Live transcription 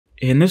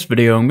In this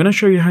video, I'm going to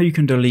show you how you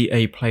can delete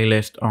a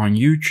playlist on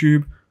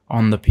YouTube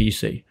on the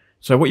PC.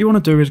 So what you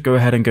want to do is go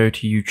ahead and go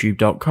to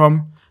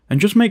youtube.com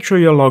and just make sure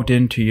you're logged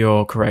into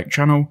your correct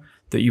channel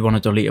that you want to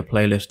delete a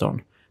playlist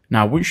on.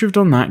 Now, once you've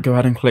done that, go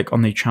ahead and click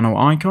on the channel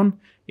icon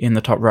in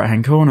the top right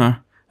hand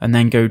corner and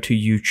then go to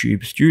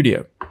YouTube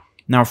Studio.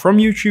 Now from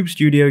YouTube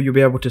Studio, you'll be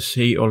able to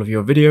see all of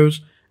your videos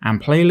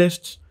and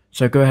playlists.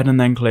 So go ahead and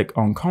then click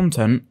on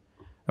content.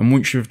 And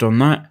once you've done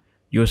that,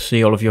 you'll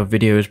see all of your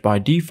videos by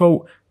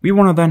default. We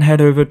want to then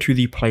head over to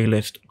the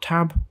playlist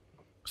tab.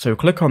 So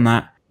click on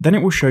that, then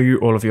it will show you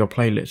all of your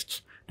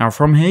playlists. Now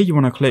from here, you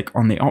want to click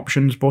on the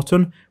options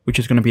button, which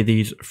is going to be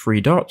these three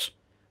dots.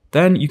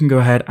 Then you can go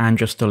ahead and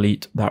just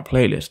delete that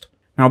playlist.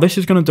 Now this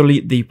is going to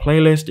delete the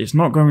playlist. It's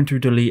not going to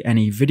delete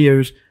any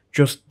videos,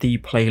 just the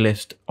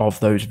playlist of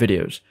those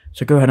videos.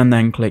 So go ahead and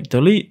then click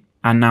delete.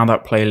 And now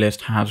that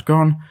playlist has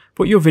gone,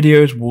 but your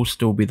videos will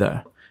still be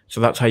there.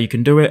 So that's how you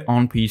can do it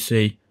on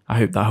PC. I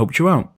hope that helped you out.